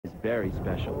very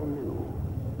special.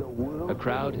 A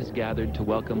crowd has gathered to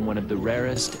welcome one of the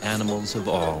rarest animals of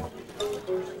all.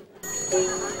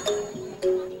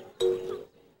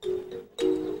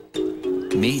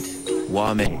 Meet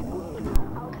Hua-mei,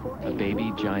 a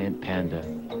baby giant panda.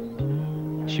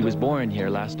 She was born here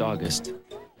last August,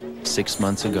 6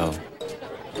 months ago.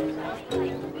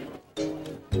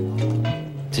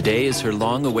 Today is her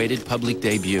long-awaited public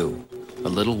debut. A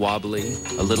little wobbly,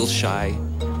 a little shy.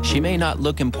 She may not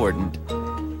look important,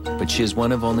 but she is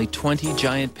one of only 20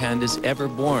 giant pandas ever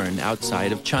born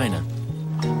outside of China.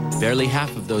 Barely half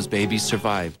of those babies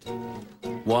survived.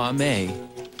 Hua-mei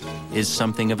is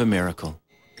something of a miracle.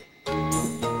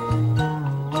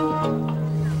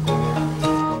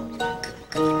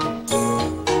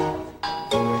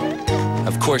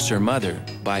 Of course, her mother,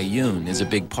 Bai Yun, is a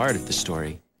big part of the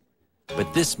story.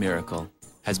 But this miracle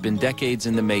has been decades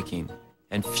in the making,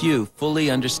 and few fully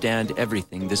understand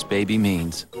everything this baby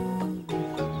means.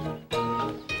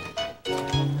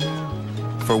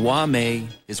 For Hua-mei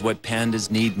is what pandas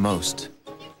need most,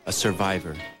 a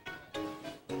survivor.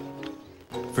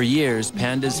 For years,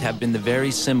 pandas have been the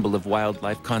very symbol of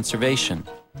wildlife conservation.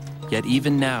 Yet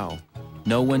even now,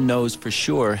 no one knows for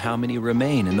sure how many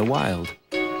remain in the wild.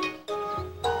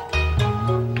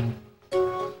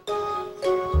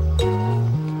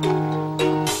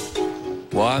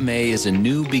 Hua-mei is a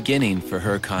new beginning for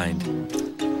her kind.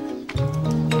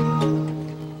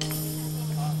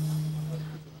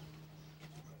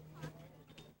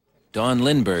 Don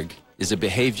Lindberg is a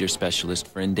behavior specialist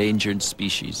for endangered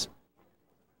species.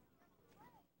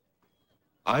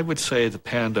 I would say the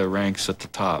panda ranks at the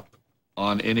top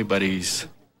on anybody's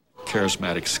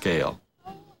charismatic scale.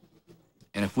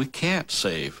 And if we can't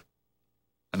save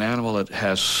an animal that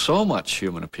has so much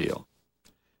human appeal,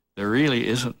 there really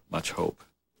isn't much hope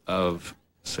of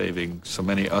saving so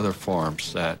many other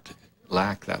forms that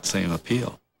lack that same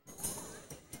appeal.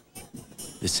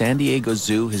 The San Diego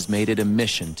Zoo has made it a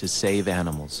mission to save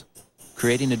animals,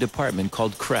 creating a department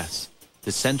called CRESS,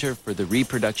 the Center for the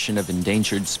Reproduction of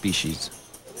Endangered Species.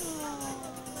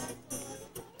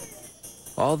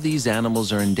 All these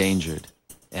animals are endangered,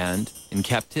 and, in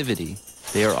captivity,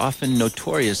 they are often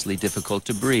notoriously difficult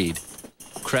to breed.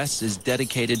 CRESS is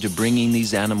dedicated to bringing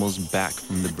these animals back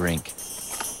from the brink.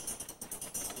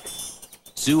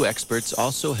 Zoo experts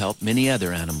also help many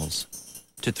other animals.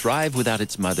 To thrive without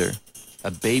its mother, a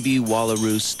baby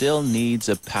wallaroo still needs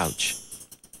a pouch.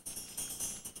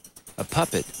 A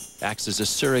puppet acts as a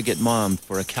surrogate mom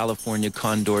for a California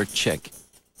condor chick.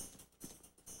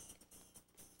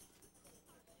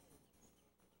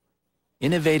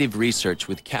 Innovative research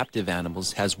with captive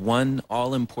animals has one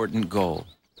all-important goal: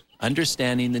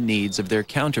 understanding the needs of their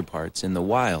counterparts in the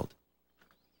wild.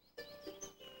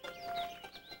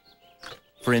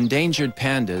 For endangered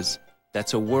pandas,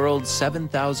 that's a world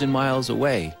 7,000 miles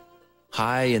away,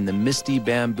 high in the misty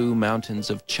bamboo mountains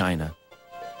of China.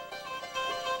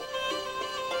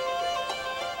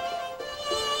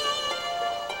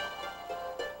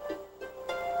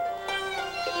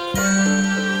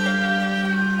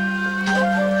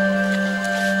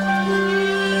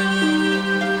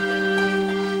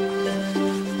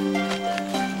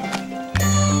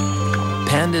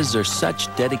 Pandas are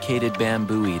such dedicated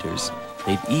bamboo eaters,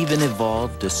 they've even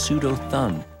evolved a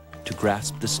pseudo-thumb to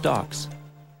grasp the stalks.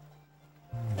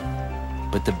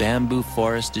 But the bamboo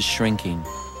forest is shrinking,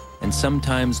 and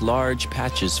sometimes large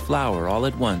patches flower all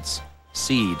at once,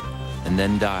 seed, and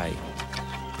then die.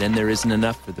 Then there isn't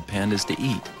enough for the pandas to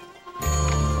eat.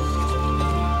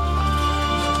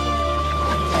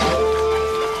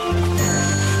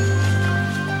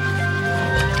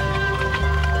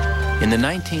 In the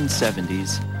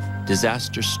 1970s,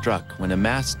 disaster struck when a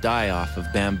mass die-off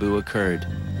of bamboo occurred.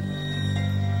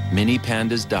 Many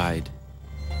pandas died.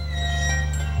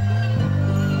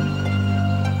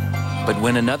 But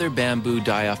when another bamboo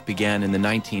die-off began in the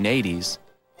 1980s,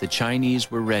 the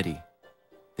Chinese were ready.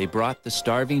 They brought the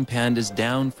starving pandas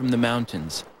down from the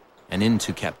mountains and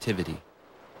into captivity.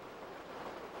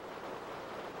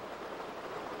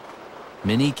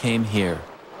 Many came here,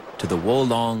 to the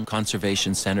Wolong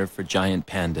Conservation Center for Giant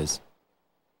Pandas.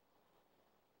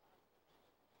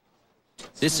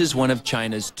 This is one of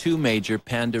China's two major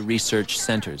panda research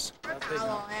centers.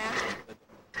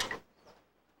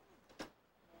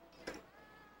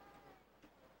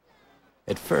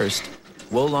 At first,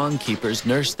 Wolong keepers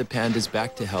nursed the pandas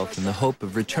back to health in the hope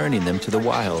of returning them to the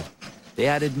wild. They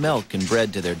added milk and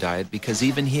bread to their diet because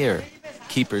even here,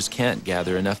 keepers can't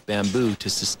gather enough bamboo to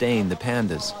sustain the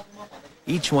pandas.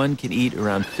 Each one can eat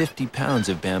around 50 pounds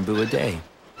of bamboo a day.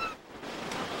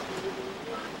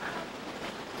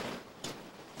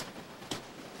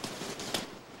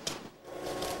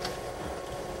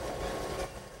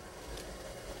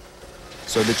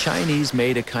 So the Chinese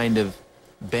made a kind of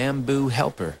bamboo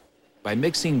helper by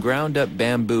mixing ground-up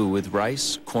bamboo with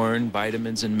rice, corn,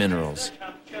 vitamins, and minerals.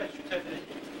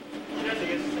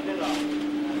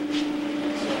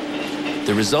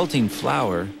 The resulting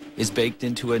flour is baked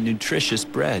into a nutritious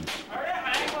bread.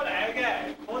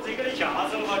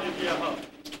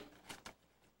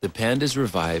 The pandas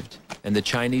revived, and the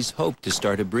Chinese hoped to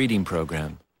start a breeding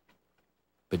program.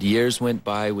 But years went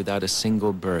by without a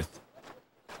single birth.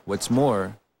 What's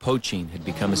more, poaching had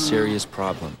become a serious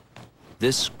problem.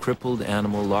 This crippled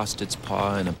animal lost its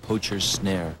paw in a poacher's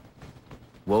snare.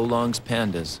 Wolong's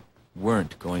pandas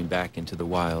weren't going back into the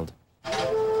wild.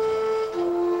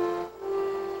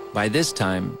 By this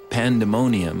time,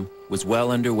 pandemonium was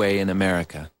well underway in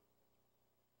America.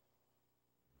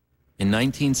 In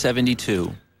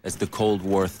 1972, as the Cold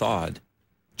War thawed,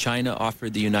 China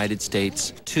offered the United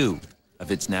States 2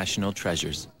 of its national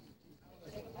treasures.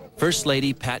 First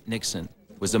Lady Pat Nixon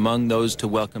was among those to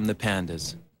welcome the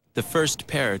pandas, the first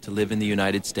pair to live in the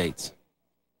United States.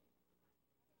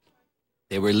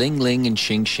 They were Ling-Ling and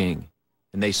Hsing-Hsing,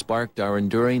 and they sparked our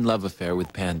enduring love affair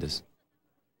with pandas.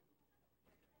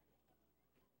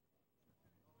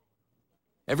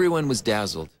 Everyone was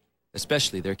dazzled,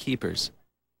 especially their keepers.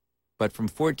 But from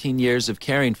 14 years of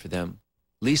caring for them,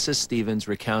 Lisa Stevens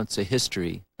recounts a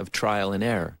history of trial and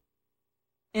error.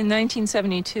 In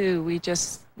 1972, we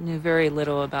just knew very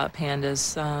little about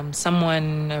pandas.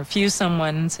 Someone, or a few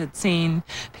someones, had seen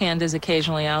pandas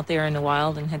occasionally out there in the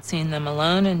wild and had seen them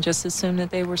alone and just assumed that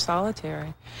they were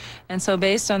solitary. And so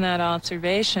based on that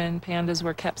observation, pandas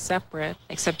were kept separate,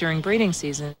 except during breeding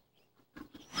season.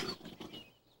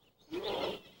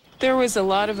 There was a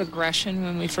lot of aggression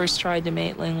when we first tried to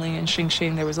mate Ling-Ling and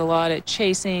Hsing-Hsing. There was a lot of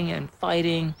chasing and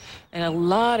fighting and a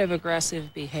lot of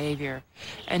aggressive behavior.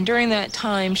 And during that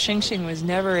time, Hsing-Hsing was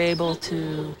never able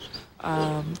to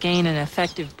gain an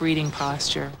effective breeding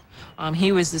posture.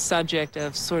 He was the subject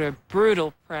of sort of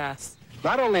brutal press.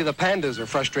 Not only the pandas are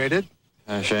frustrated.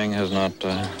 Hsing has not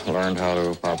learned how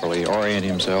to properly orient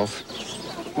himself.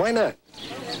 Why not?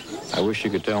 I wish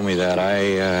you could tell me that.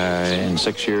 In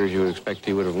 6 years, you would expect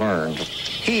he would have learned.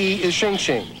 He is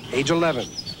Hsing-Hsing, age 11,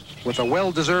 with a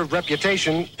well-deserved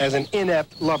reputation as an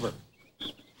inept lover.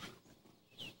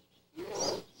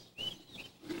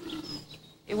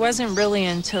 It wasn't really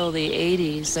until the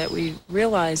 80s that we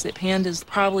realized that pandas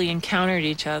probably encountered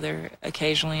each other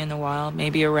occasionally in the wild,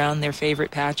 maybe around their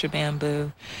favorite patch of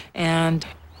bamboo. And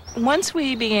once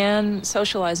we began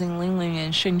socializing Ling-Ling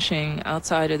and Hsing-Hsing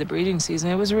outside of the breeding season,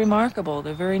 it was remarkable.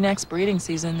 The very next breeding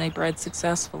season, they bred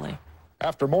successfully.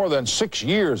 After more than 6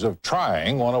 years of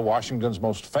trying, one of Washington's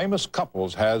most famous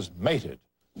couples has mated.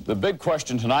 The big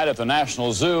question tonight at the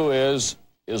National Zoo is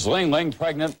Ling-Ling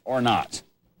pregnant or not?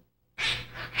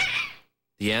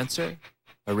 The answer?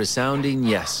 A resounding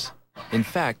yes. In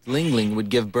fact, Ling-Ling would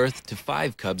give birth to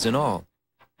 5 cubs in all.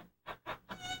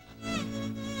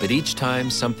 But each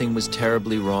time, something was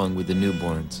terribly wrong with the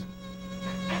newborns.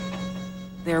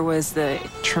 There was the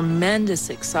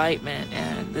tremendous excitement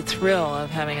and the thrill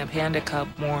of having a panda cub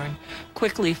born,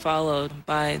 quickly followed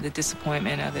by the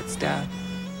disappointment of its death.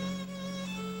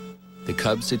 The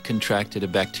cubs had contracted a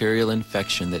bacterial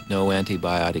infection that no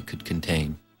antibiotic could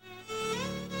contain.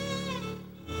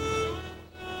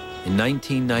 In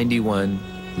 1991,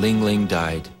 Ling-Ling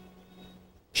died.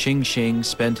 Hsing-Hsing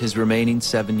spent his remaining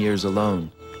 7 years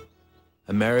alone.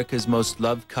 America's most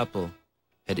loved couple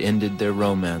had ended their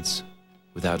romance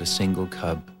without a single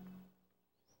cub.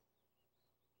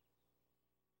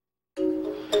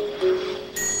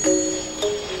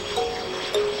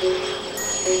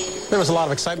 There was a lot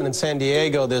of excitement in San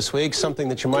Diego this week, something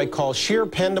that you might call sheer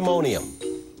pandemonium.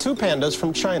 2 pandas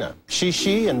from China,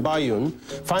 Xixi and Baiyun,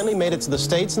 finally made it to the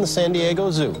States in the San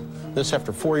Diego Zoo. This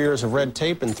after 4 years of red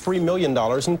tape and $3 million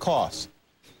in costs.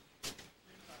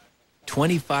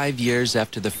 25 years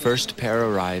after the first pair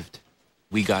arrived,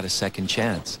 we got a second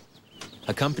chance.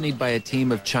 Accompanied by a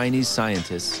team of Chinese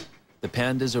scientists, the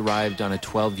pandas arrived on a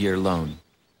 12-year loan.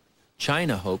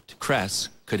 China hoped Cress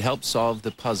could help solve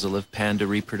the puzzle of panda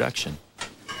reproduction.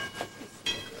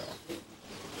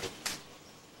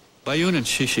 Baiyun and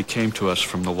Xixi came to us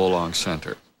from the Wolong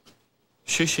Center.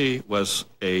 Xixi was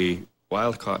a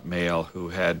wild-caught male who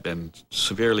had been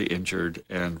severely injured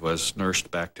and was nursed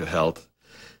back to health.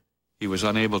 He was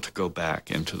unable to go back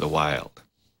into the wild.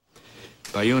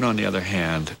 Baiyun, on the other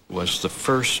hand, was the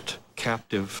first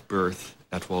captive birth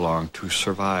at Wolong to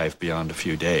survive beyond a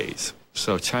few days.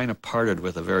 So China parted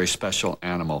with a very special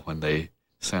animal when they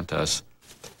sent us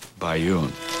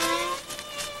Baiyun.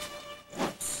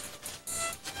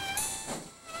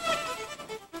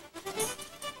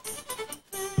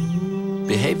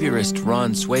 Behaviorist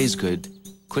Ron Swaysgood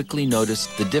quickly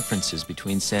noticed the differences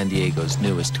between San Diego's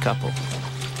newest couple.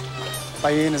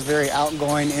 Baiyun is very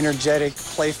outgoing, energetic,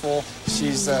 playful.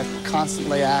 She's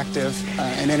constantly active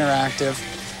and interactive.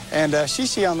 And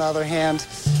Xi-Xi, on the other hand,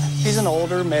 he's an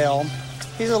older male.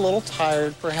 He's a little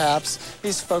tired, perhaps.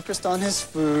 He's focused on his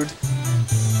food.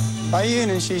 Baiyun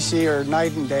and Xi-Xi are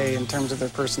night and day in terms of their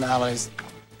personalities.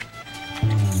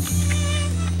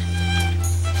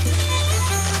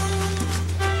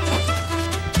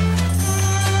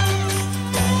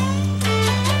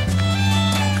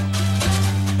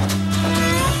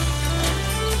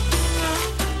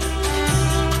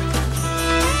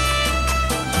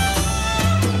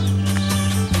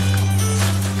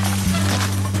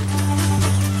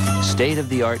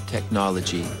 State-of-the-art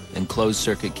technology and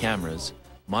closed-circuit cameras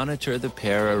monitor the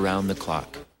pair around the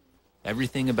clock.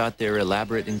 Everything about their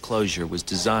elaborate enclosure was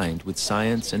designed with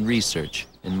science and research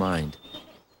in mind.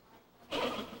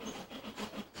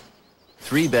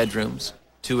 3 bedrooms,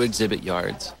 2 exhibit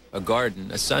yards, a garden,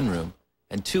 a sunroom,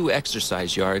 and 2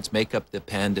 exercise yards make up the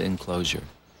Panda enclosure.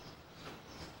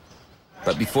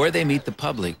 But before they meet the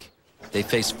public, they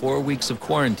face 4 weeks of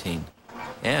quarantine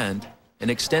and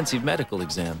an extensive medical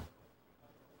exam.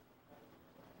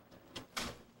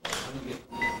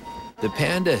 The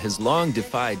panda has long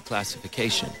defied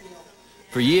classification.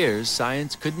 For years,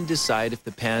 science couldn't decide if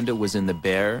the panda was in the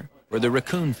bear or the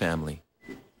raccoon family.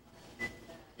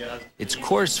 Its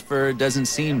coarse fur doesn't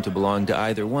seem to belong to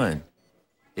either one.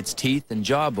 Its teeth and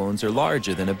jawbones are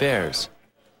larger than a bear's.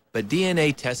 But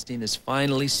DNA testing has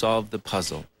finally solved the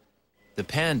puzzle. The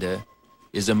panda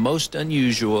is a most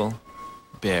unusual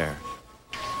bear.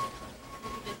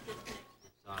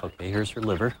 Okay, here's her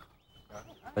liver.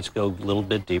 Let's go a little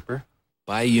bit deeper.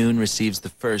 Baiyun receives the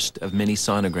first of many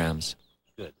sonograms.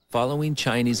 Good. Following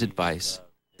Chinese advice,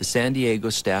 the San Diego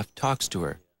staff talks to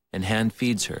her and hand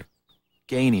feeds her,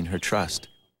 gaining her trust.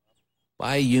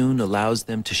 Baiyun allows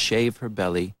them to shave her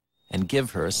belly and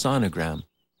give her a sonogram,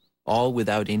 all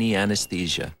without any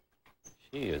anesthesia.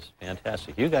 She is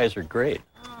fantastic. You guys are great.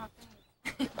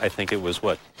 I think it was,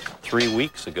 3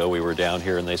 weeks ago we were down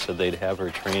here and they said they'd have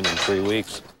her trained in 3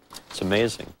 weeks. It's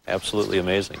amazing, absolutely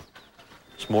amazing.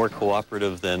 It's more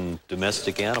cooperative than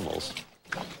domestic animals.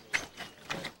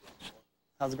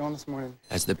 How's it going this morning?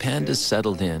 As the pandas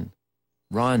settled in,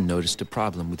 Ron noticed a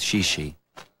problem with Xi-Xi.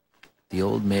 The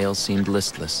old male seemed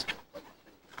listless.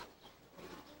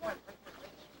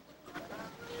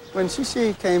 When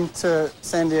Xi-Xi came to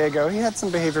San Diego, he had some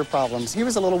behavior problems. He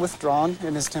was a little withdrawn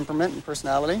in his temperament and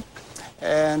personality,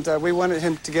 and we wanted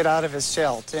him to get out of his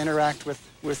shell, to interact with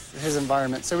his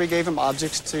environment. So we gave him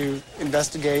objects to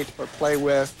investigate or play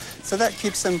with. So that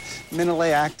keeps him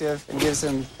mentally active and gives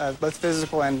him both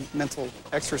physical and mental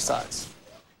exercise.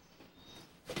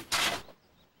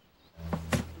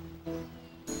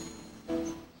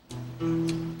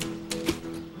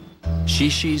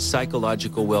 Xi-Xi's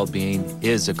psychological well-being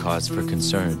is a cause for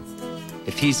concern.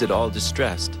 If he's at all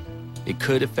distressed, it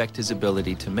could affect his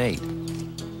ability to mate.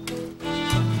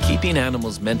 Keeping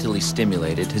animals mentally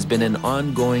stimulated has been an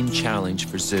ongoing challenge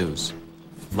for zoos.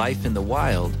 Life in the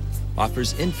wild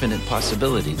offers infinite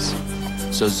possibilities.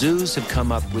 So zoos have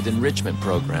come up with enrichment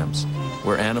programs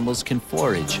where animals can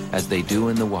forage as they do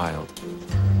in the wild.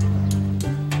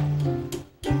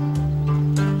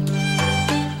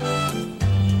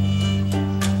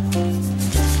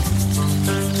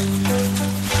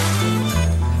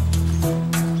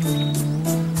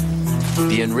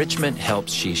 The enrichment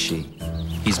helps Xi-Xi.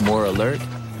 He's more alert,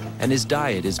 and his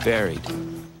diet is varied.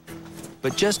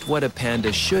 But just what a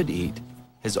panda should eat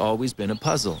has always been a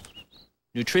puzzle.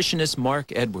 Nutritionist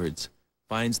Mark Edwards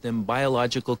finds them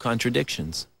biological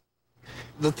contradictions.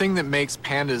 The thing that makes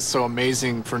pandas so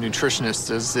amazing for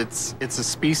nutritionists is it's a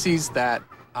species that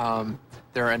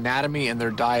their anatomy and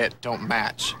their diet don't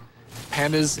match.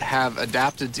 Pandas have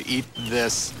adapted to eat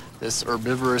this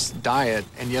herbivorous diet,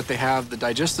 and yet they have the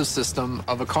digestive system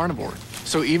of a carnivore.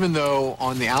 So even though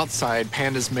on the outside,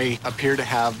 pandas may appear to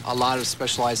have a lot of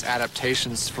specialized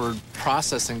adaptations for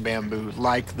processing bamboo,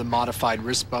 like the modified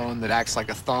wrist bone that acts like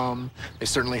a thumb, they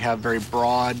certainly have very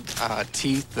broad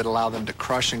teeth that allow them to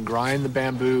crush and grind the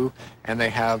bamboo, and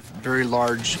they have very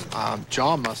large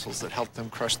jaw muscles that help them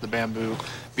crush the bamboo.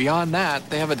 Beyond that,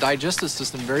 they have a digestive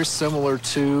system very similar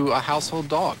to a household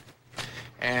dog.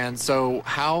 And so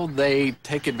how they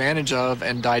take advantage of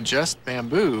and digest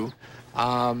bamboo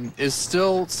is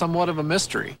still somewhat of a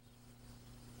mystery.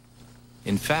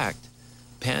 In fact,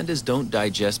 pandas don't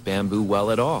digest bamboo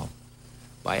well at all.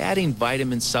 By adding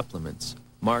vitamin supplements,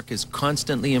 Mark is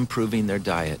constantly improving their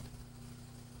diet.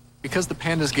 Because the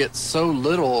pandas get so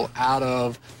little out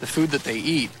of the food that they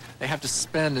eat, they have to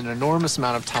spend an enormous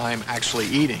amount of time actually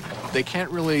eating. They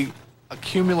can't really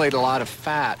accumulate a lot of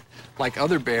fat like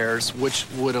other bears, which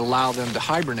would allow them to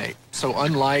hibernate. So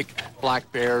unlike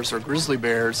black bears or grizzly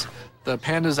bears, the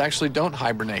pandas actually don't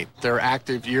hibernate. They're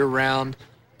active year-round,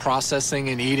 processing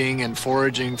and eating and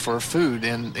foraging for food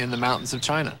in the mountains of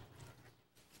China.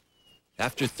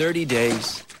 After 30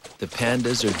 days, the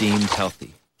pandas are deemed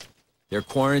healthy. Their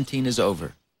quarantine is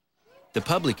over. The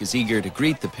public is eager to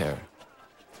greet the pair.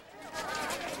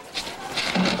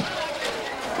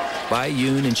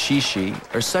 Bai-yun and Xi-Xi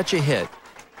are such a hit,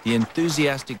 the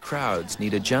enthusiastic crowds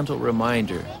need a gentle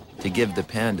reminder to give the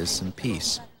pandas some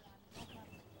peace.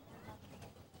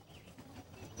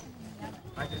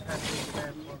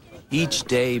 Each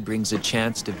day brings a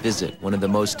chance to visit one of the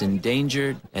most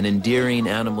endangered and endearing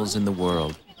animals in the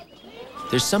world.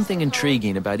 There's something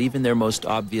intriguing about even their most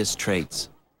obvious traits.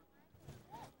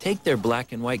 Take their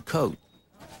black and white coat.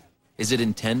 Is it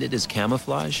intended as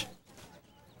camouflage?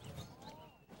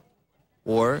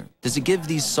 Or does it give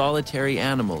these solitary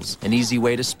animals an easy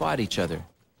way to spot each other?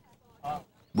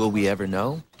 Will we ever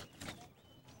know?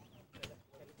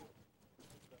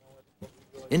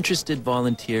 Interested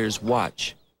volunteers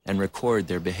watch and record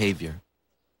their behavior.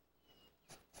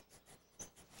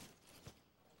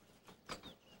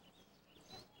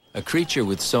 A creature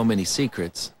with so many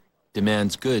secrets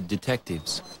demands good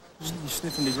detectives. You're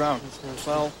sniffing the ground.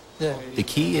 Well, yeah. The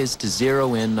key is to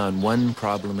zero in on one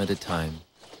problem at a time.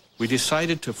 We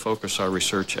decided to focus our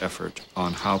research effort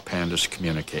on how pandas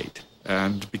communicate.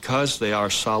 And because they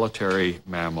are solitary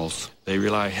mammals, they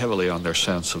rely heavily on their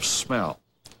sense of smell.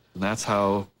 And that's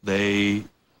how they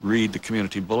read the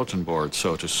community bulletin board,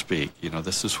 so to speak. You know,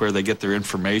 this is where they get their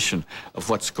information of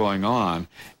what's going on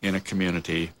in a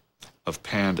community of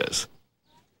pandas.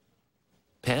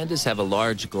 Pandas have a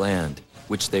large gland,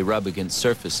 which they rub against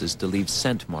surfaces to leave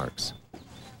scent marks.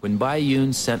 When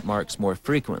Bai-yun scent marks more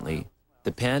frequently,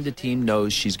 the panda team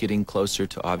knows she's getting closer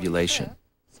to ovulation.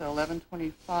 So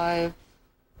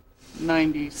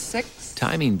 11/25/96.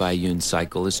 Timing Bai-yun's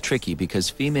cycle is tricky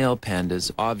because female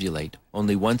pandas ovulate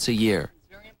only once a year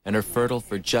and are fertile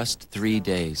for just 3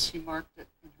 days. She marked it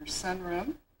in her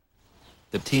sunroom.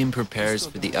 The team prepares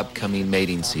for the upcoming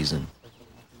mating season.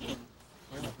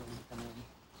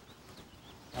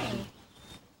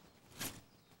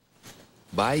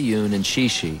 Bai-yun and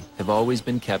Xi-Xi have always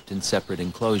been kept in separate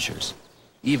enclosures,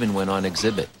 even when on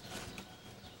exhibit.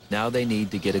 Now they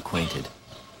need to get acquainted.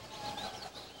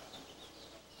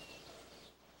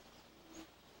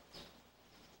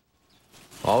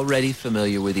 Already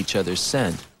familiar with each other's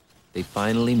scent, they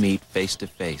finally meet face to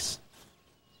face.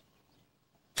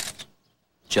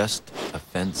 Just a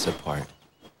fence apart.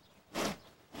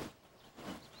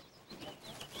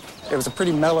 It was a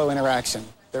pretty mellow interaction.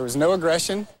 There was no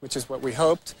aggression, which is what we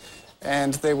hoped,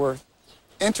 and they were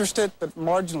interested, but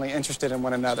marginally interested in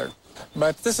one another.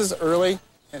 But this is early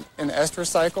in estrus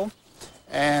cycle,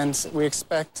 and we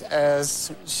expect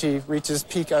as she reaches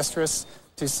peak estrus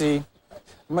to see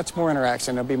much more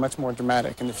interaction. It'll be much more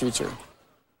dramatic in the future.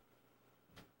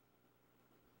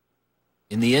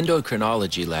 In the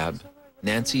endocrinology lab,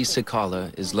 Nancy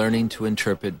Sakala is learning to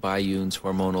interpret Bai-yun's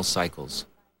hormonal cycles.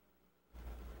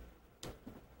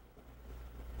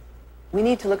 We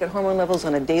need to look at hormone levels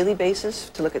on a daily basis,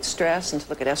 to look at stress and to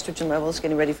look at estrogen levels,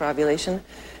 getting ready for ovulation.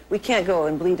 We can't go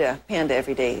and bleed a panda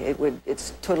every day.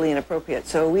 It's totally inappropriate.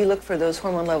 So we look for those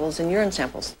hormone levels in urine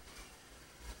samples.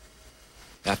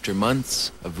 After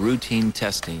months of routine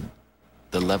testing,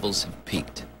 the levels have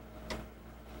peaked.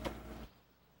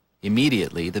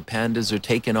 Immediately, the pandas are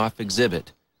taken off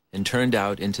exhibit and turned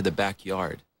out into the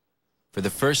backyard. For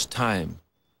the first time,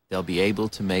 they'll be able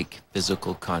to make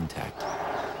physical contact.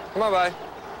 Come on, Bai.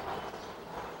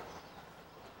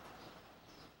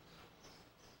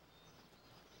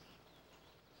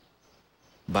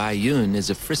 Bai-yun is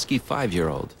a frisky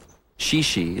 5-year-old.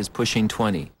 Xi-Xi is pushing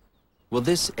 20. Will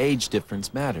this age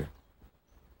difference matter?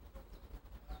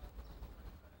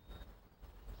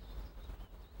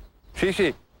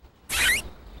 Xi-Xi.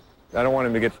 I don't want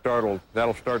him to get startled.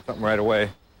 That'll start something right away.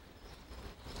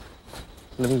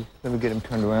 Let me get him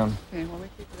turned around. Okay, want me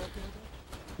to keep it up here?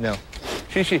 No.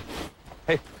 Xi-Xi.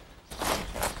 Hey.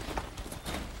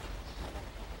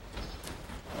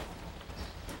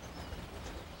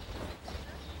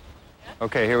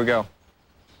 Okay, here we go.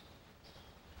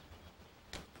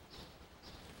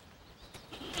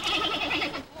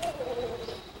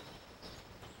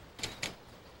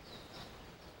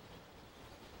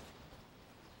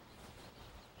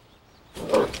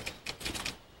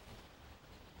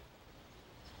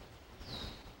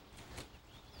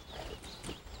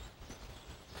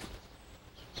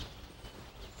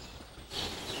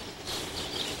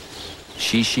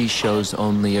 Xi-Xi shows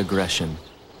only aggression.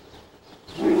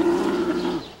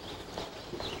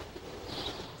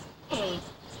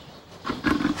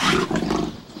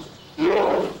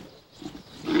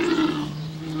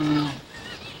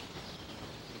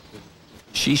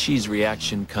 Xi-Xi's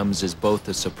reaction comes as both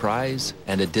a surprise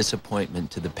and a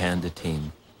disappointment to the panda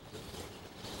team.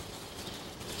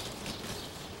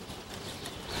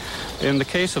 In the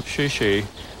case of Xi-Xi,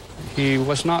 he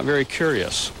was not very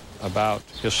curious about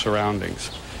his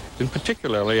surroundings, and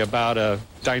particularly about a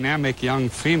dynamic young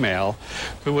female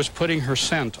who was putting her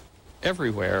scent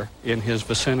everywhere in his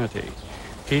vicinity.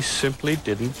 He simply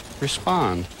didn't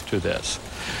respond to this.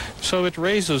 So it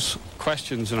raises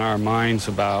questions in our minds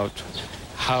about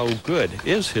how good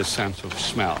is his sense of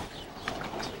smell.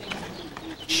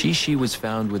 Xi-Xi was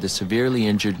found with a severely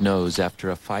injured nose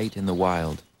after a fight in the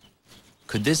wild.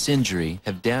 Could this injury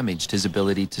have damaged his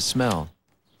ability to smell?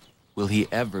 Will he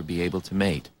ever be able to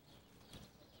mate?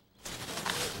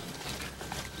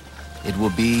 It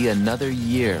will be another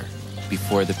year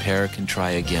before the pair can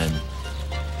try again.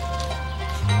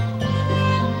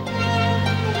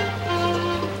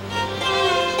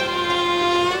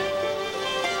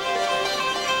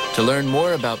 To learn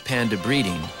more about panda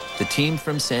breeding, the team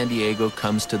from San Diego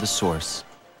comes to the source,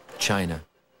 China,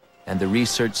 and the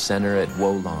research center at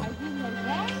Wolong.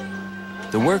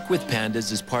 The work with pandas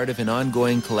is part of an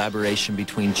ongoing collaboration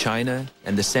between China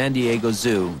and the San Diego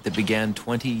Zoo that began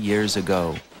 20 years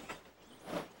ago.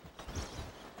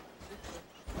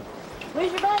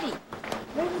 Where's your buddy?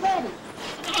 Where's your buddy?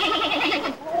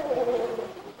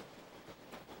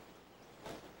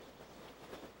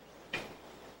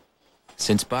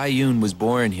 Since Baiyun was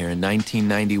born here in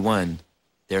 1991,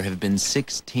 there have been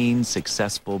 16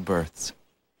 successful births.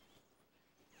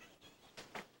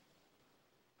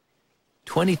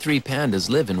 23 pandas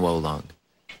live in Wolong,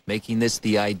 making this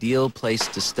the ideal place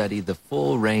to study the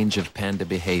full range of panda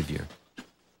behavior.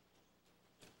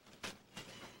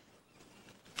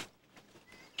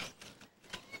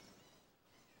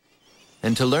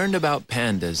 And to learn about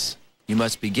pandas, you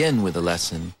must begin with a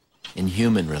lesson in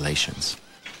human relations.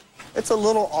 It's a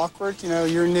little awkward, you know,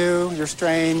 you're new, you're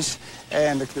strange,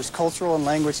 and there's cultural and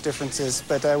language differences.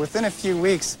 But within a few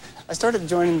weeks, I started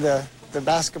joining the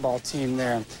basketball team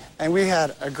there. And we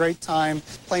had a great time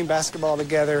playing basketball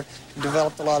together,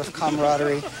 developed a lot of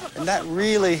camaraderie, and that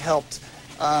really helped,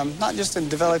 not just in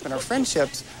developing our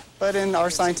friendships, but in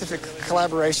our scientific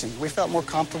collaboration. We felt more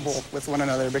comfortable with one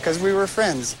another because we were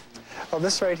friends. Oh,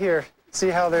 this right here, see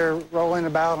how they're rolling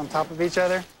about on top of each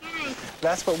other?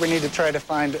 That's what we need to try to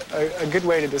find a good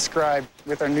way to describe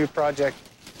with our new project.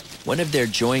 One of their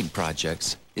joint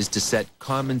projects is to set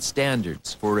common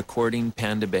standards for recording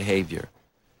panda behavior.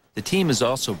 The team has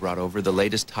also brought over the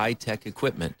latest high-tech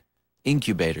equipment,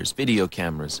 incubators, video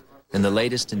cameras, and the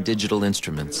latest in digital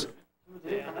instruments.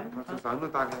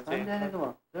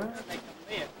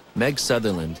 Meg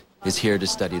Sutherland is here to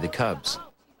study the cubs.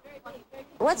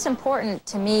 What's important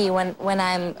to me when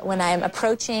I'm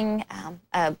approaching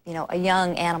a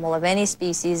young animal of any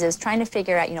species is trying to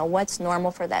figure out what's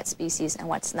normal for that species and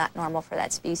what's not normal for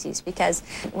that species, because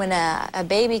when a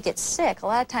baby gets sick, a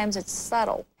lot of times it's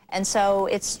subtle, and so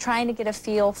it's trying to get a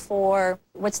feel for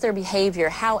what's their behavior,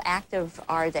 how active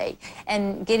are they,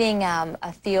 and getting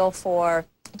a feel for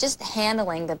just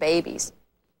handling the babies.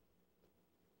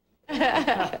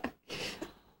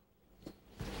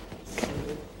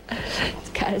 It's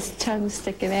got his tongue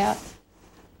sticking out.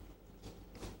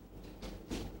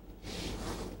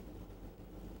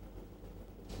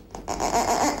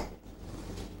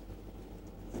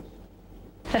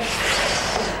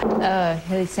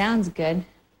 He sounds good.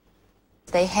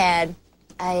 They had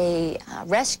a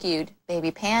rescued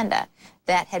baby panda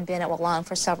that had been at Wolong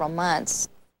for several months.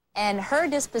 And her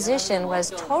disposition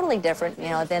was totally different,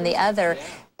 than the other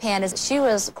pandas. She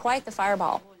was quite the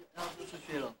fireball.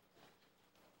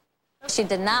 She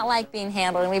did not like being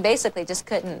handled, and we basically just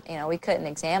couldn't, we couldn't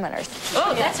examine her.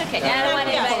 Oh, that's okay. I don't want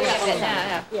anybody to get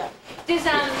that. No.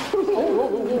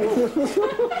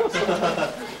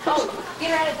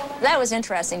 That was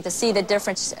interesting to see the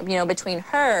difference, between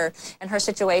her and her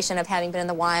situation of having been in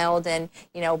the wild and,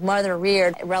 mother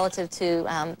reared relative to,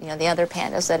 the other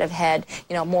pandas that have had,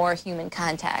 more human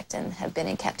contact and have been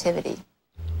in captivity.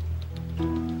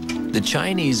 The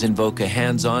Chinese invoke a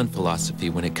hands-on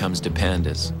philosophy when it comes to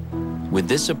pandas. With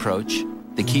this approach,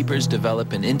 the keepers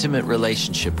develop an intimate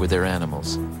relationship with their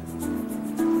animals.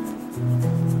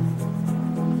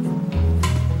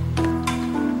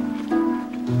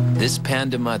 This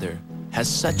panda mother has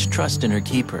such trust in her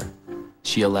keeper,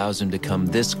 she allows him to come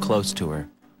this close to her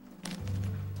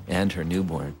and her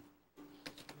newborn.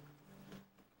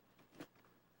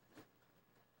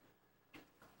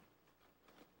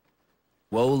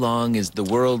 Wolong is the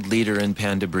world leader in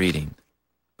panda breeding,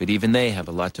 but even they have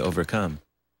a lot to overcome.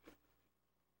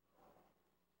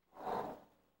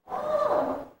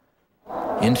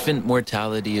 Infant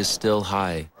mortality is still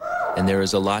high, and there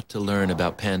is a lot to learn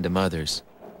about panda mothers.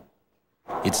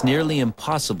 It's nearly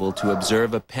impossible to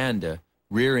observe a panda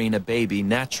rearing a baby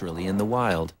naturally in the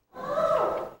wild.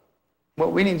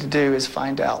 What we need to do is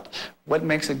find out what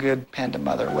makes a good panda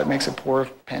mother, what makes a poor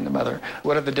panda mother,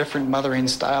 what are the different mothering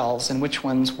styles, and which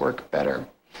ones work better.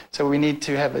 So we need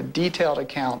to have a detailed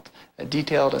account, a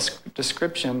detailed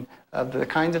description of the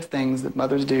kinds of things that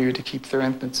mothers do to keep their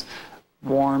infants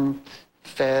warm,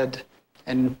 fed,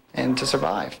 and to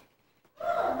survive.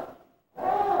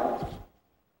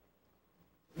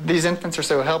 These infants are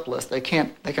so helpless, they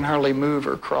can hardly move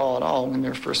or crawl at all when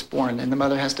they're first born, and the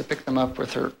mother has to pick them up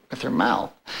with her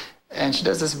mouth. And she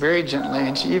does this very gently,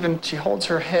 and she holds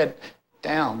her head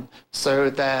down so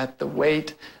that the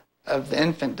weight of the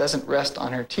infant doesn't rest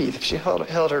on her teeth. If she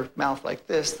held her mouth like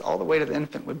this, all the weight of the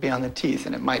infant would be on the teeth,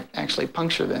 and it might actually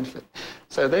puncture the infant.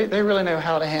 So they really know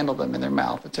how to handle them in their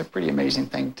mouth. It's a pretty amazing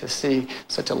thing to see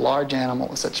such a large animal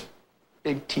with such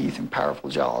big teeth and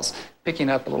powerful jaws picking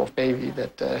up a little baby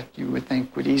that you would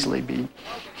think would easily be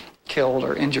killed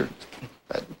or injured,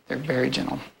 but they're very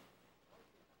gentle.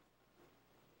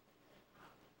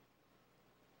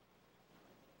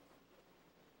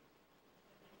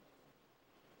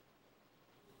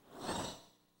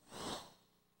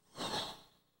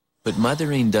 But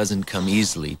mothering doesn't come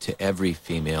easily to every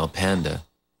female panda.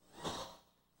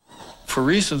 For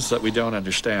reasons that we don't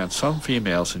understand, some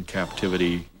females in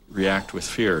captivity react with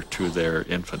fear to their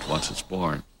infant once it's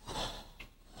born.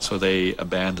 So they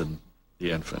abandon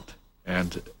the infant.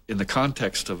 And in the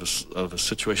context of a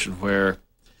situation where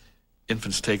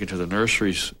infants taken to the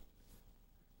nurseries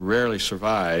rarely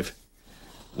survive,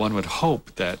 one would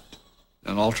hope that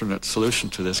an alternate solution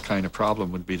to this kind of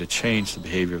problem would be to change the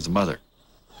behavior of the mother.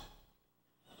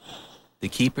 The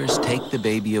keepers take the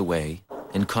baby away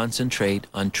and concentrate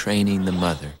on training the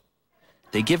mother.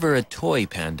 They give her a toy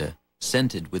panda,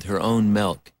 scented with her own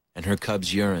milk and her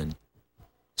cub's urine.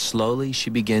 Slowly,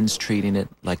 she begins treating it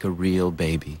like a real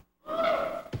baby.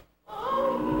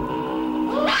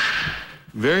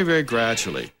 Very, very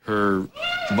gradually, her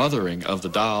mothering of the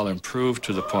doll improved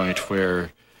to the point where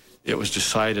it was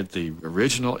decided the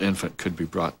original infant could be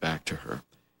brought back to her.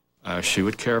 She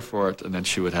would care for it, and then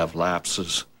she would have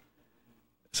lapses.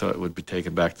 So it would be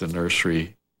taken back to the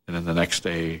nursery, and then the next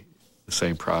day, the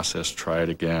same process, try it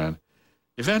again.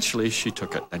 Eventually, she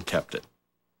took it and kept it.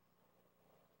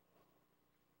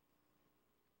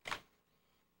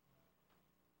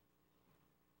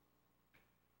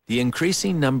 The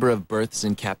increasing number of births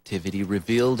in captivity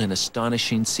revealed an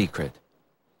astonishing secret.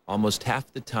 Almost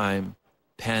half the time,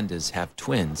 pandas have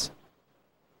twins.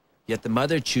 Yet the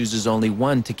mother chooses only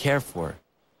one to care for.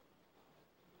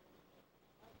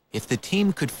 If the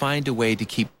team could find a way to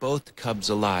keep both cubs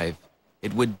alive,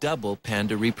 it would double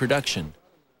panda reproduction.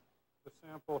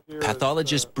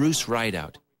 Pathologist Bruce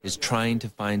Rideout is trying to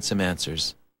find some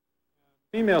answers.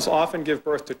 Females often give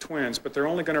birth to twins, but they're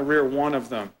only going to rear one of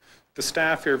them. The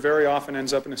staff here very often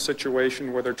ends up in a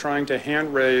situation where they're trying to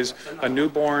hand raise a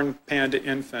newborn panda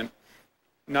infant.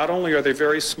 Not only are they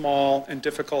very small and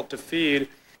difficult to feed,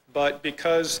 but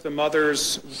because the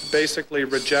mothers basically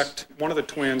reject one of the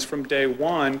twins from day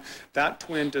one, that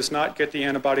twin does not get the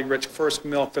antibody-rich first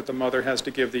milk that the mother has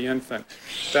to give the infant.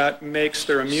 That makes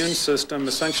their immune system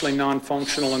essentially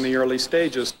non-functional in the early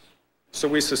stages. So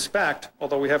we suspect,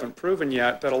 although we haven't proven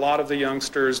yet, that a lot of the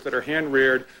youngsters that are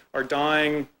hand-reared are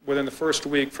dying within the first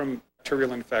week from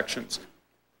bacterial infections.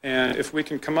 And if we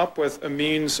can come up with a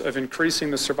means of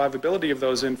increasing the survivability of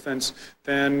those infants,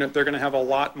 then they're going to have a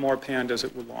lot more pandas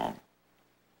at Wulong.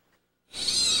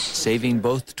 Saving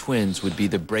both twins would be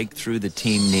the breakthrough the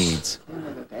team needs.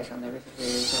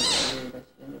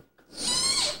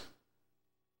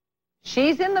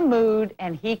 She's in the mood,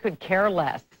 and he could care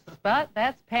less. But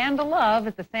that's panda love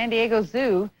at the San Diego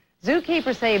Zoo.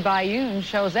 Zookeepers say Baiyun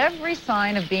shows every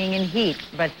sign of being in heat,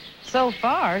 but so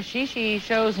far, Xi-Xi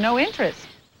shows no interest.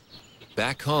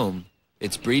 Back home,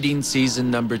 it's breeding season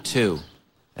number 2,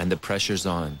 and the pressure's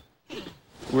on.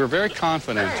 We're very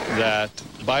confident that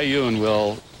Baiyun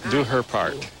will do her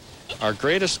part. Our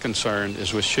greatest concern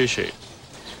is with Xi-Xi.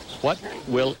 What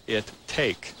will it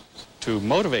take to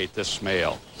motivate this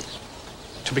male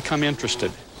to become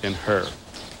interested in her?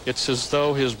 It's as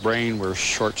though his brain were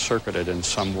short-circuited in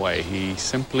some way. He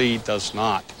simply does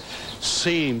not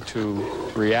seem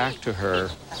to react to her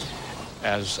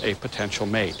as a potential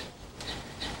mate.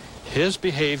 His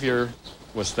behavior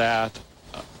was that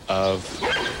of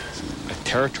a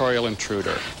territorial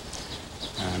intruder.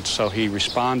 And so he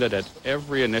responded at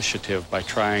every initiative by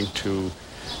trying to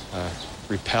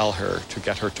repel her, to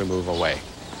get her to move away.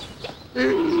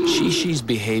 Xi-Xi's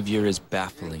behavior is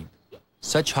baffling.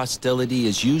 Such hostility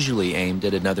is usually aimed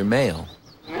at another male.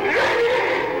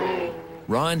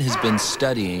 Ron has been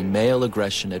studying male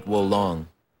aggression at Wolong.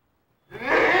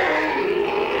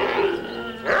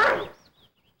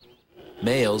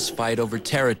 Males fight over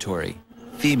territory,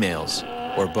 females,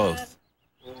 or both.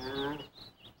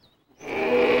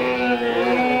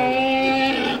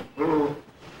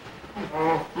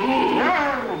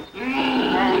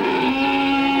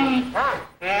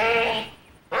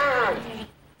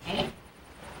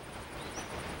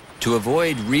 To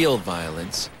avoid real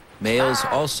violence, males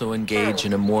also engage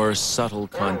in a more subtle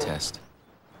contest.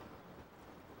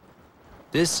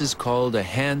 This is called a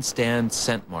handstand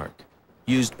scent mark,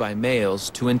 used by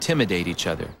males to intimidate each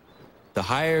other. The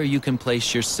higher you can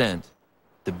place your scent,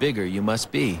 the bigger you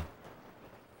must be.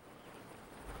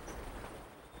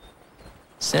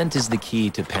 Scent is the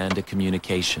key to panda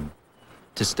communication.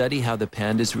 To study how the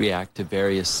pandas react to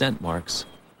various scent marks,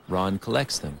 Ron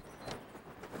collects them.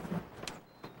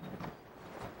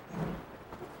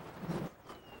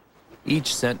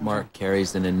 Each scent mark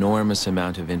carries an enormous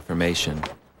amount of information,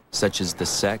 such as the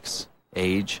sex,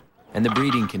 age, and the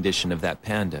breeding condition of that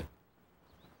panda.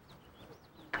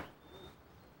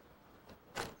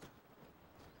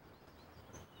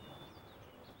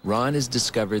 Ron has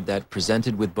discovered that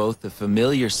presented with both a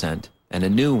familiar scent and a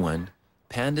new one,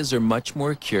 pandas are much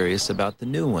more curious about the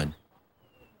new one.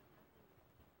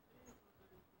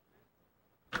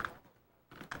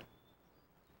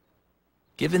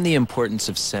 Given the importance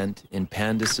of scent in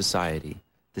panda society,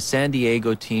 the San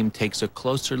Diego team takes a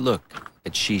closer look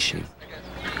at Xi-Hsing.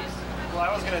 Well,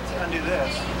 I was going to undo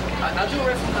this. I'll do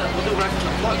it we'll do it right from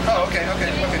the plug. Oh, okay.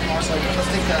 So let's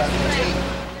take that.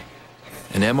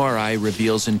 An MRI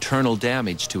reveals internal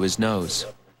damage to his nose.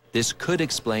 This could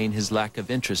explain his lack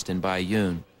of interest in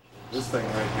Baiyun. This thing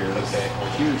right here, this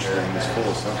huge thing is full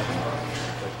of something.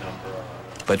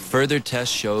 But further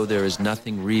tests show there is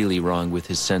nothing really wrong with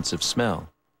his sense of smell.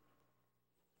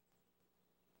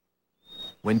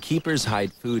 When keepers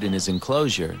hide food in his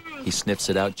enclosure, he sniffs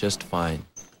it out just fine.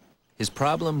 His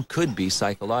problem could be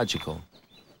psychological.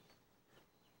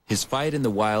 His fight in the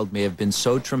wild may have been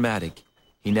so traumatic,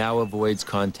 he now avoids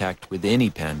contact with any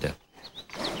panda.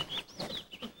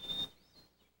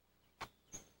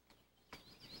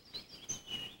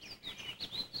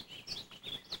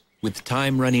 With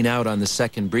time running out on the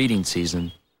second breeding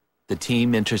season, the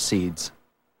team intercedes.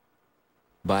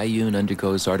 Baiyun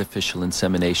undergoes artificial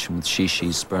insemination with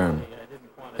Xi-Hsing's sperm.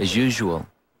 As usual,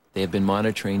 they have been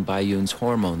monitoring Baiyun's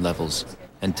hormone levels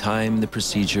and time the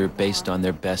procedure based on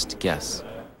their best guess.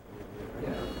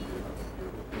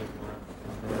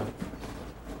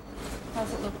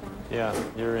 How's it look like? Yeah,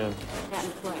 you're in.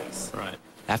 Right.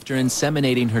 After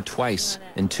inseminating her twice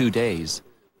in 2 days,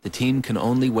 the team can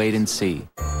only wait and see.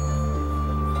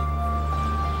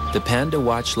 The panda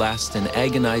watch lasts an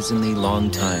agonizingly long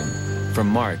time, from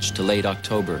March to late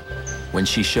October. When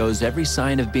she shows every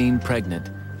sign of being pregnant,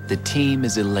 the team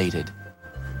is elated.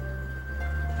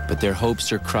 But their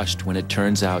hopes are crushed when it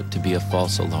turns out to be a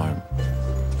false alarm.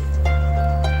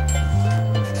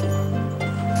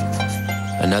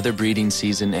 Another breeding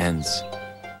season ends,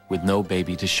 with no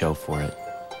baby to show for it.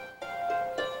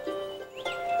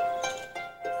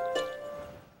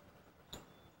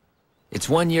 It's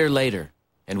 1 year later,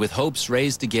 and with hopes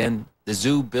raised again, the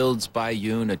zoo builds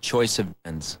Baiyun a choice of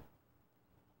hens.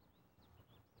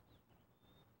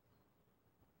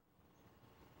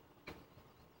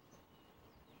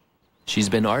 She's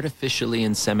been artificially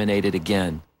inseminated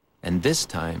again, and this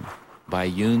time,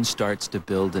 Baiyun starts to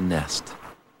build a nest.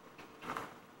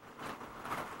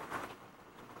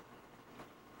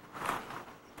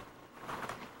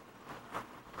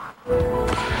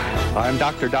 I'm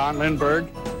Dr. Don Lindberg,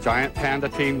 Giant Panda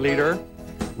Team Leader.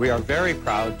 We are very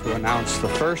proud to announce the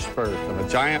first birth of a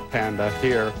giant panda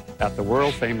here at the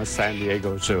world-famous San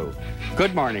Diego Zoo.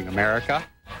 Good morning, America.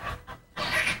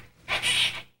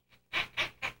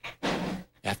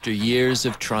 After years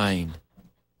of trying,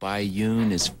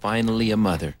 Baiyun is finally a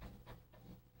mother.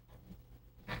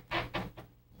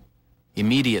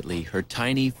 Immediately, her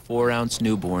tiny 4-ounce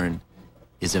newborn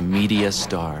is a media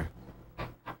star.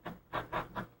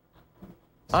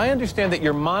 I understand that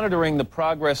you're monitoring the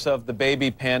progress of the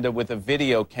baby panda with a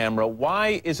video camera.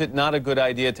 Why is it not a good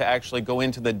idea to actually go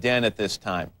into the den at this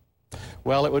time?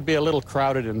 Well, it would be a little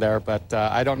crowded in there, but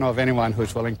I don't know of anyone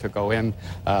who's willing to go in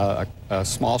a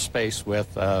small space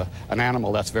with an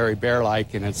animal that's very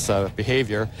bear-like in its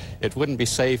behavior. It wouldn't be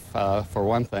safe, for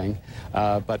one thing,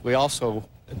 but we also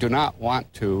do not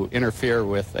want to interfere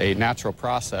with a natural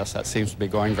process that seems to be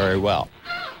going very well.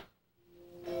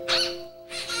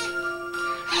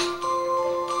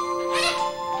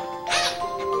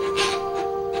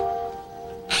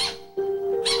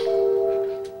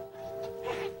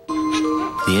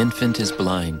 The infant is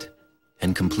blind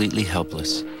and completely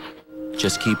helpless.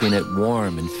 Just keeping it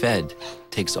warm and fed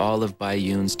takes all of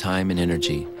Baiyun's time and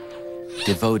energy.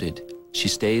 Devoted, she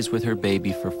stays with her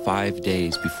baby for 5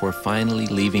 days before finally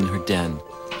leaving her den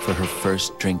for her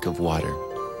first drink of water.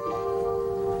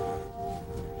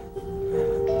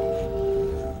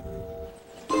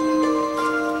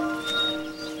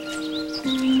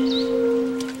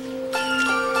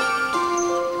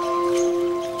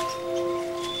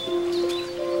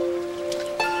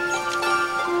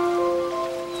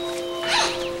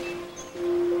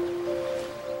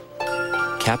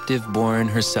 Captive-born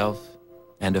herself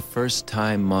and a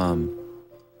first-time mom,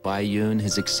 Baiyun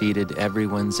has exceeded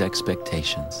everyone's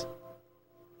expectations.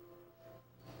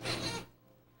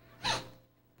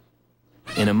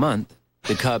 In a month,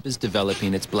 the cub is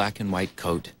developing its black and white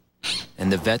coat,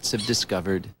 and the vets have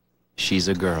discovered she's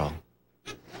a girl.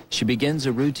 She begins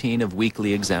a routine of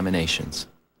weekly examinations.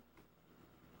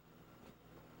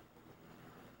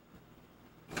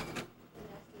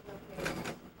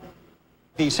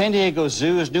 The San Diego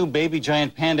Zoo's new baby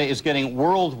giant panda is getting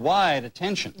worldwide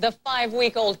attention. The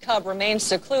 5-week-old cub remains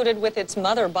secluded with its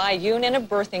mother Baiyun in a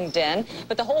birthing den,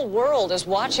 but the whole world is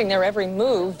watching their every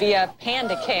move via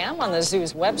Panda Cam on the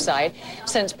zoo's website.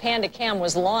 Since Panda Cam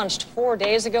was launched 4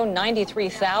 days ago,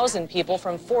 93,000 people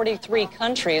from 43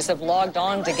 countries have logged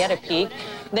on to get a peek.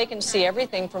 They can see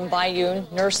everything from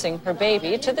Baiyun nursing her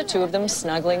baby to the two of them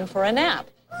snuggling for a nap.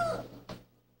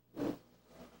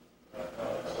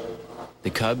 The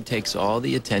cub takes all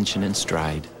the attention in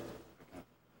stride.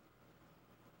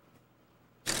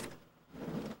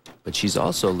 But she's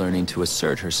also learning to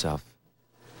assert herself.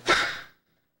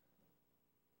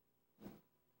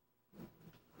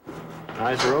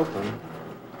 Eyes are open.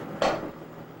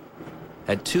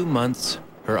 At 2 months,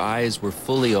 her eyes were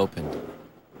fully opened.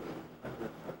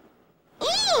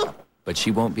 But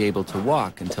she won't be able to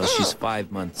walk until she's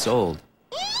 5 months old.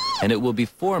 And it will be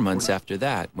 4 months after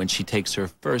that when she takes her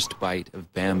first bite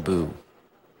of bamboo.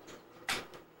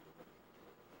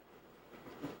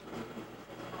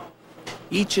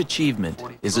 Each achievement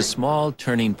is a small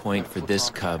turning point for this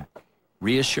cub,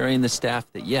 reassuring the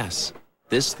staff that yes,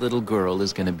 this little girl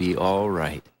is going to be all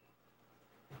right.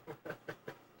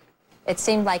 It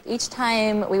seemed like each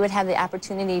time we would have the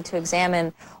opportunity to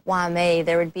examine Hua Mei,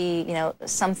 there would be,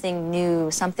 something new,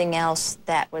 something else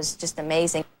that was just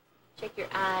amazing. Check your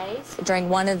eyes. During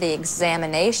one of the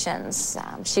examinations,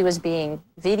 she was being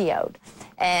videoed,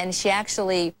 and she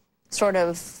actually sort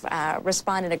of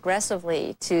responded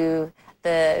aggressively to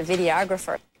the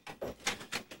videographer.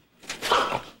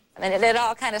 And it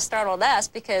all kind of startled us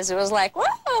because it was like,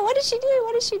 whoa, what did she do?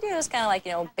 What did she do? It was kind of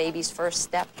like, baby's first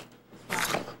step.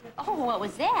 Oh, what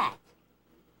was that?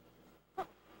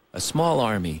 A small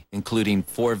army, including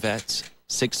 4 vets,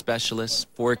 6 specialists,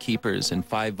 4 keepers, and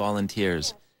 5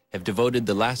 volunteers, have devoted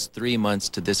the last 3 months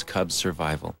to this cub's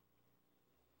survival.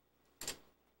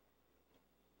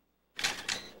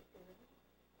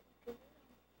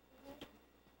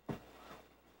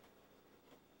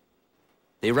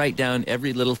 They write down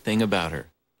every little thing about her.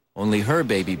 Only her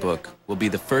baby book will be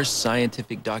the first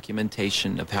scientific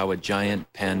documentation of how a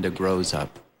giant panda grows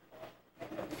up.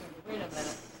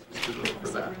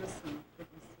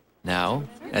 Now,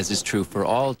 as is true for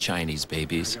all Chinese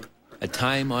babies, a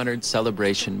time-honored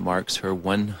celebration marks her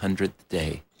 100th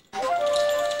day.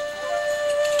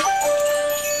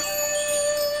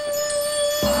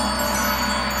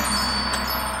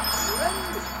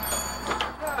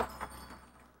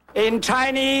 In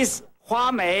Chinese,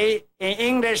 Hua Mei. In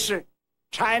English,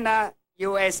 China,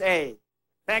 USA.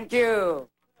 Thank you.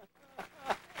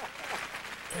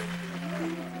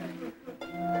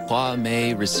 Hua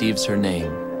Mei receives her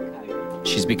name.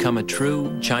 She's become a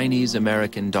true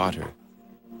Chinese-American daughter.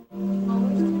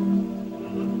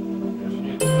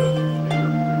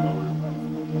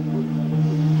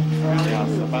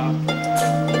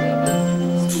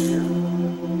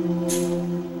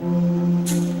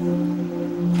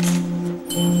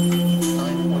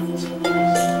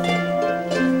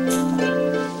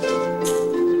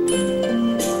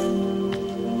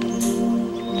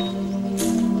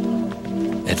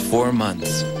 At 4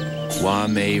 months, Hua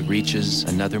Mei reaches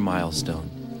another milestone.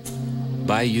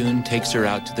 Baiyun takes her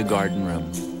out to the garden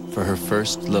room for her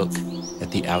first look at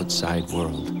the outside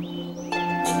world.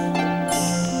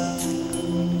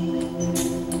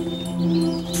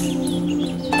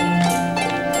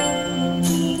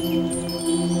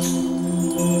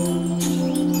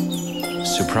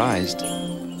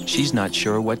 surprised. She's not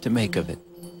sure what to make of it.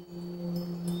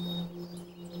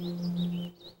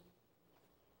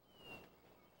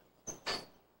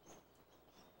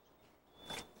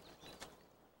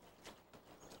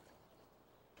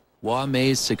 Hua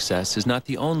Mei's success is not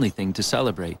the only thing to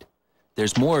celebrate.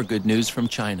 There's more good news from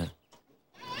China.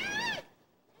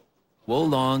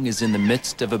 Wolong is in the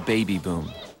midst of a baby boom.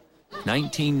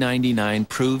 1999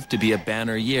 proved to be a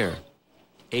banner year.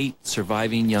 8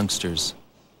 surviving youngsters.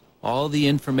 All the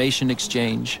information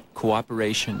exchange,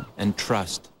 cooperation, and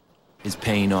trust is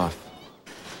paying off.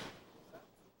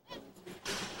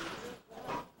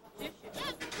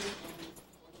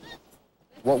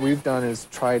 What we've done is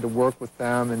try to work with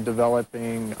them in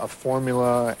developing a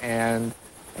formula and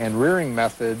rearing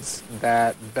methods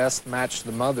that best match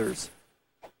the mothers.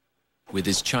 With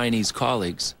his Chinese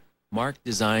colleagues, Mark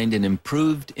designed an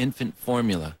improved infant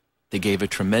formula that gave a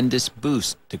tremendous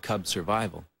boost to cub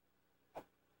survival.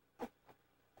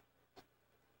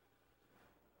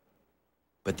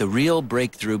 But the real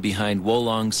breakthrough behind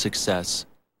Wolong's success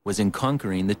was in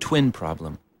conquering the twin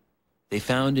problem. They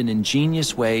found an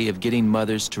ingenious way of getting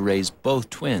mothers to raise both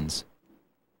twins.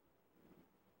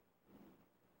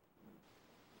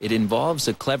 It involves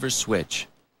a clever switch.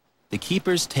 The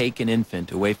keepers take an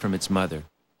infant away from its mother.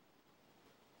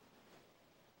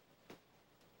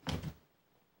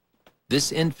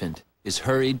 This infant is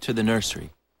hurried to the nursery.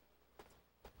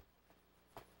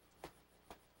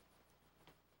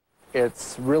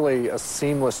 It's really a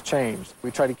seamless change.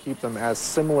 We try to keep them as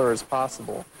similar as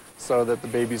possible so that the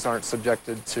babies aren't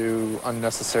subjected to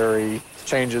unnecessary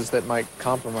changes that might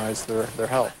compromise their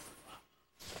health.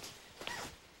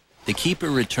 The keeper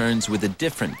returns with a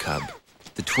different cub,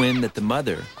 the twin that the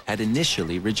mother had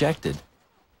initially rejected.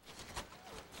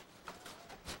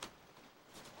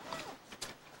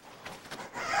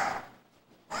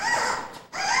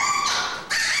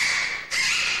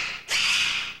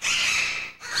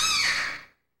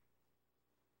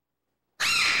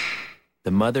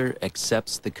 The mother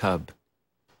accepts the cub.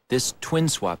 This twin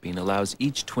swapping allows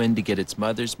each twin to get its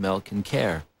mother's milk and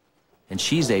care, and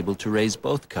she's able to raise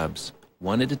both cubs,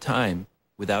 one at a time,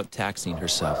 without taxing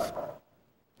herself.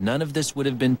 None of this would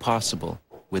have been possible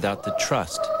without the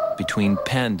trust between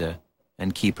Panda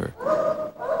and keeper.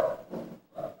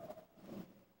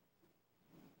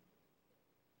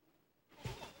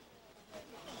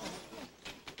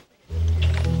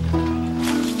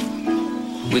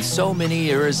 With so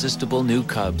many irresistible new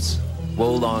cubs,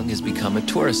 Wolong has become a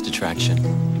tourist attraction.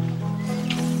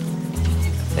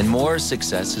 And more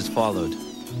success has followed.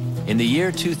 In the year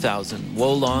 2000,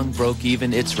 Wolong broke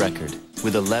even its record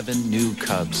with 11 new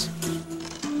cubs.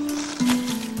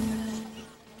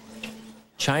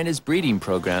 China's breeding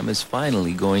program is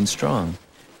finally going strong.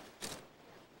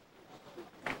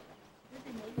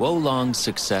 Wolong's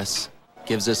success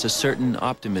gives us a certain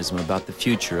optimism about the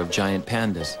future of giant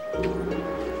pandas.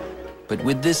 But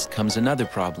with this comes another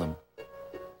problem.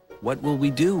 What will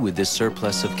we do with this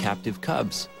surplus of captive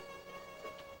cubs?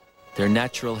 Their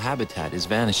natural habitat is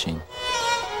vanishing.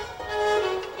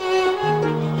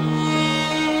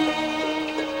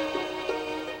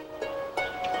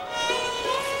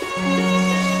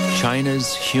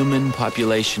 China's human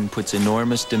population puts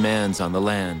enormous demands on the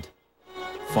land.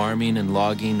 Farming and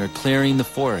logging are clearing the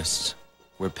forests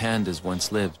where pandas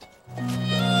once lived.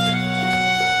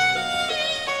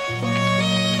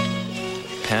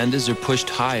 Pandas are pushed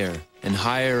higher and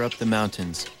higher up the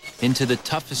mountains, into the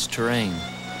toughest terrain,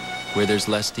 where there's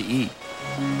less to eat.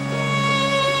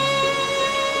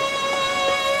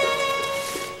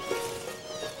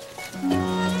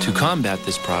 To combat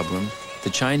this problem, the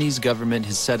Chinese government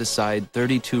has set aside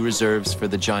 32 reserves for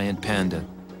the giant panda,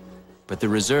 but the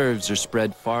reserves are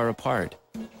spread far apart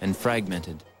and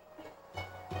fragmented.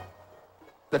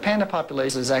 The panda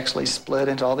population is actually split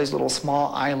into all these little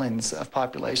small islands of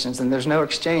populations, and there's no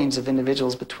exchange of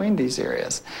individuals between these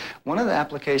areas. One of the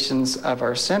applications of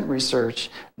our scent research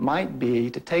might be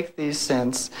to take these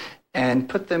scents and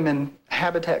put them in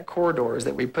habitat corridors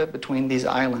that we put between these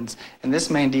islands. And this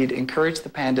may indeed encourage the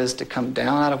pandas to come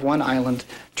down out of one island,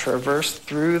 traverse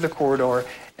through the corridor,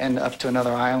 and up to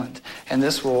another island. And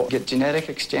this will get genetic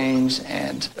exchange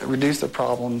and reduce the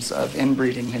problems of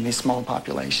inbreeding in these small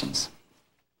populations.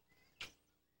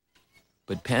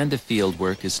 But panda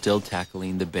fieldwork is still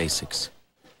tackling the basics.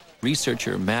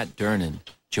 Researcher Matt Durnan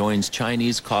joins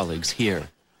Chinese colleagues here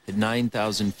at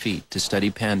 9,000 feet to study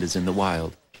pandas in the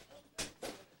wild.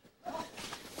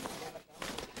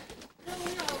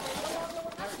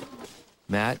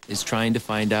 Matt is trying to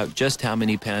find out just how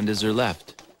many pandas are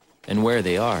left and where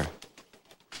they are.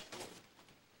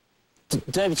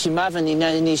 对不起，麻烦你，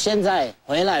你现在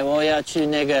回来，我要去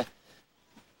那个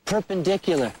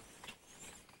perpendicular.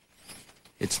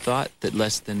 It's thought that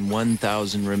less than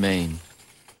 1,000 remain,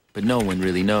 but no one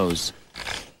really knows.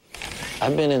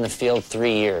 I've been in the field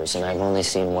 3 years, and I've only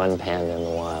seen one panda in the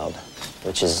wild,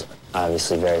 which is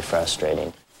obviously very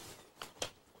frustrating.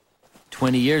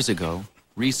 20 years ago,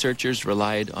 researchers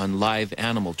relied on live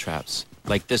animal traps,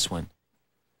 like this one.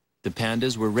 The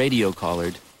pandas were radio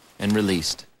collared and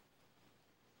released.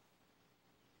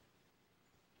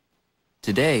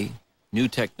 Today, new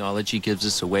technology gives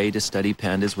us a way to study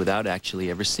pandas without actually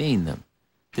ever seeing them.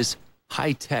 This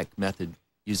high-tech method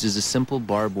uses a simple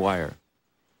barbed wire.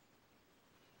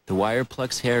 The wire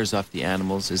plucks hairs off the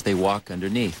animals as they walk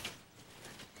underneath.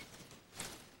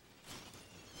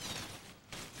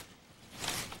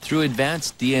 Through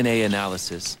advanced DNA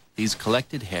analysis, these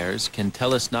collected hairs can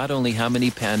tell us not only how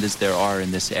many pandas there are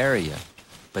in this area,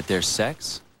 but their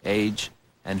sex, age,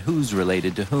 and who's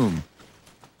related to whom.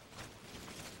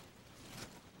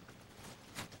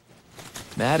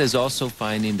 Matt is also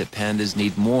finding that pandas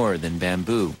need more than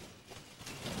bamboo.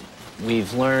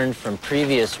 We've learned from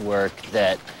previous work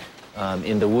that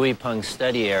in the Wuipeng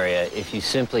study area, if you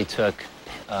simply took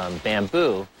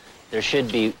bamboo, there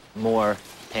should be more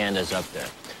pandas up there.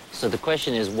 So the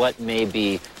question is, what may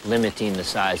be limiting the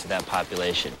size of that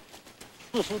population?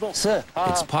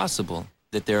 It's possible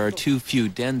that there are too few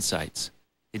den sites.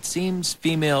 It seems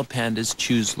female pandas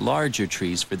choose larger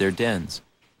trees for their dens,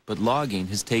 but logging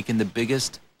has taken the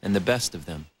biggest and the best of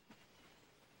them.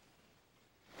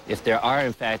 If there are,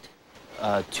 in fact,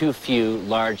 too few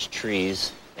large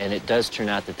trees, and it does turn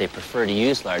out that they prefer to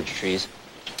use large trees,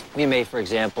 we may, for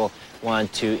example,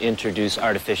 want to introduce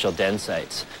artificial den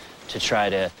sites to try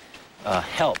to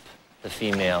help the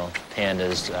female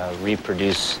pandas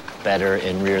reproduce better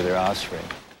and rear their offspring.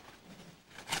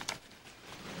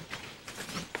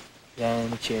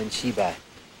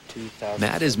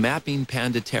 Matt is mapping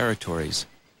panda territories.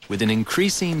 With an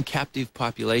increasing captive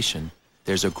population,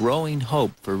 there's a growing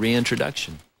hope for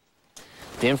reintroduction.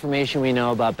 The information we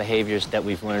know about behaviors that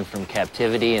we've learned from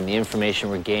captivity and the information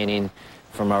we're gaining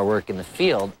from our work in the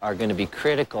field are going to be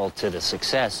critical to the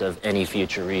success of any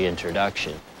future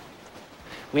reintroduction.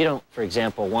 We don't, for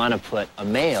example, want to put a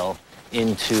male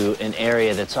into an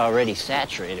area that's already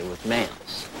saturated with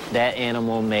males. That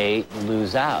animal may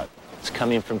lose out. It's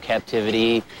coming from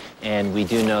captivity, and we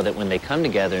do know that when they come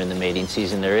together in the mating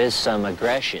season, there is some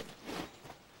aggression.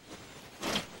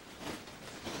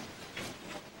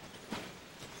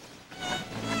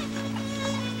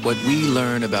 What we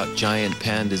learn about giant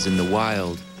pandas in the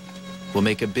wild will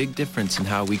make a big difference in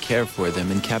how we care for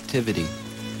them in captivity.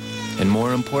 And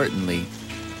more importantly,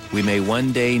 we may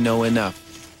one day know enough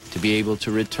to be able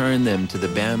to return them to the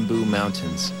bamboo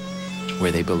mountains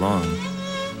where they belong.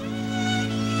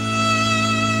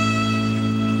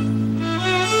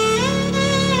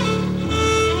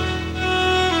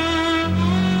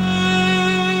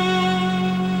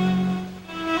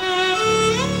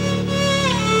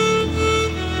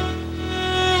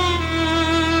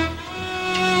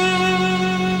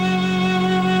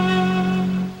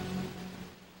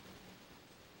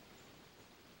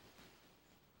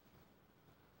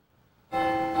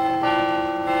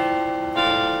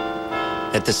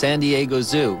 At the San Diego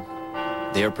Zoo,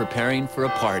 they are preparing for a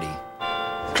party.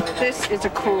 This is a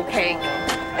cool cake.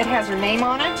 It has her name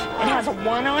on it. It has a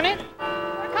 1 on it.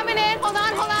 We're coming in. Hold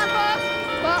on, folks.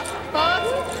 Folks.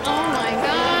 Oh my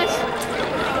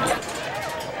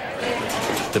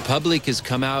gosh. The public has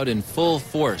come out in full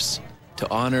force to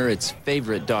honor its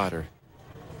favorite daughter.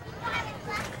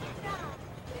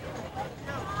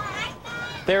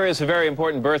 There is a very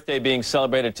important birthday being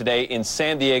celebrated today in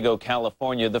San Diego,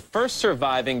 California. The first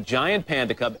surviving giant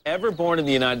panda cub ever born in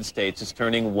the United States is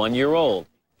turning 1 year old.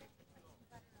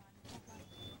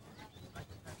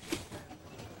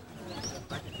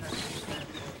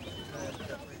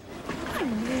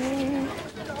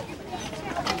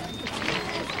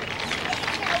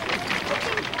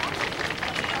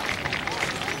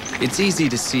 It's easy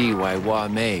to see why Hua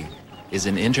Mei is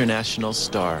an international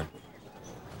star.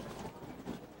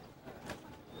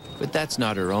 But that's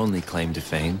not her only claim to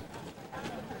fame.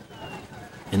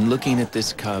 In looking at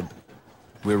this cub,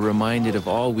 we're reminded of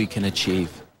all we can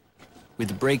achieve.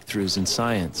 With breakthroughs in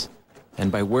science,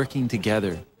 and by working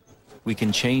together, we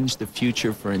can change the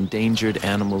future for endangered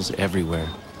animals everywhere.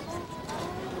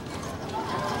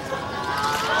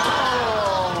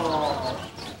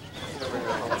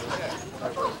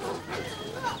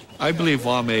 I believe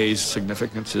Hua Mei's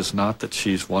significance is not that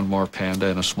she's one more panda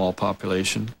in a small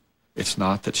population. It's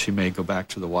not that she may go back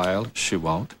to the wild. She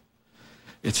won't.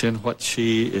 It's in what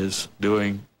she is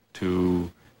doing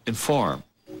to inform.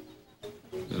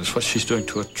 That's what she's doing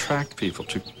to attract people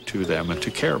to them and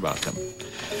to care about them.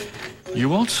 You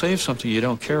won't save something you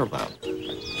don't care about.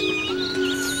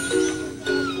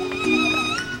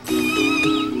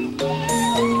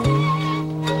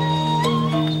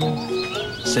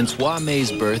 Since Hua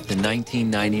Mei's birth in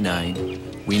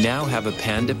 1999, we now have a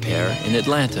panda pair in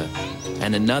Atlanta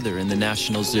and another in the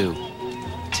National Zoo.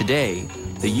 Today,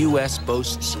 the U.S.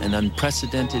 boasts an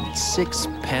unprecedented 6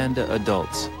 panda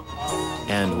adults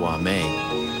and Hua Mei.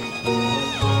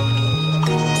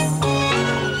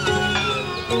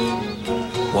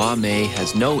 Hua Mei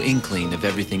has no inkling of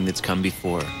everything that's come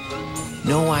before,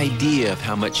 no idea of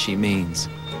how much she means.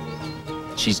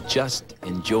 She's just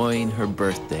enjoying her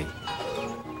birthday.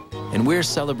 And we're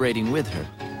celebrating with her,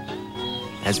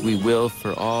 as we will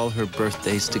for all her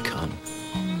birthdays to come.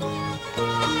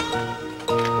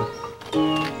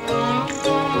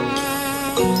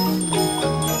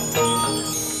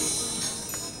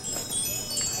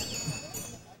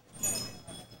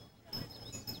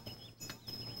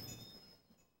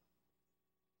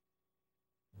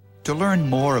 To learn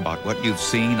more about what you've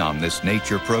seen on this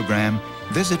nature program,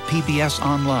 visit PBS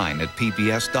online at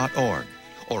pbs.org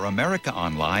or America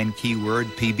Online keyword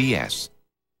PBS.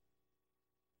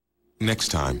 Next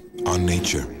time on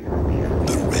Nature,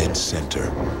 the Red Center.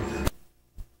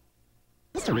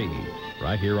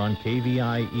 Right here on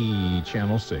KVIE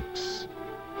Channel 6.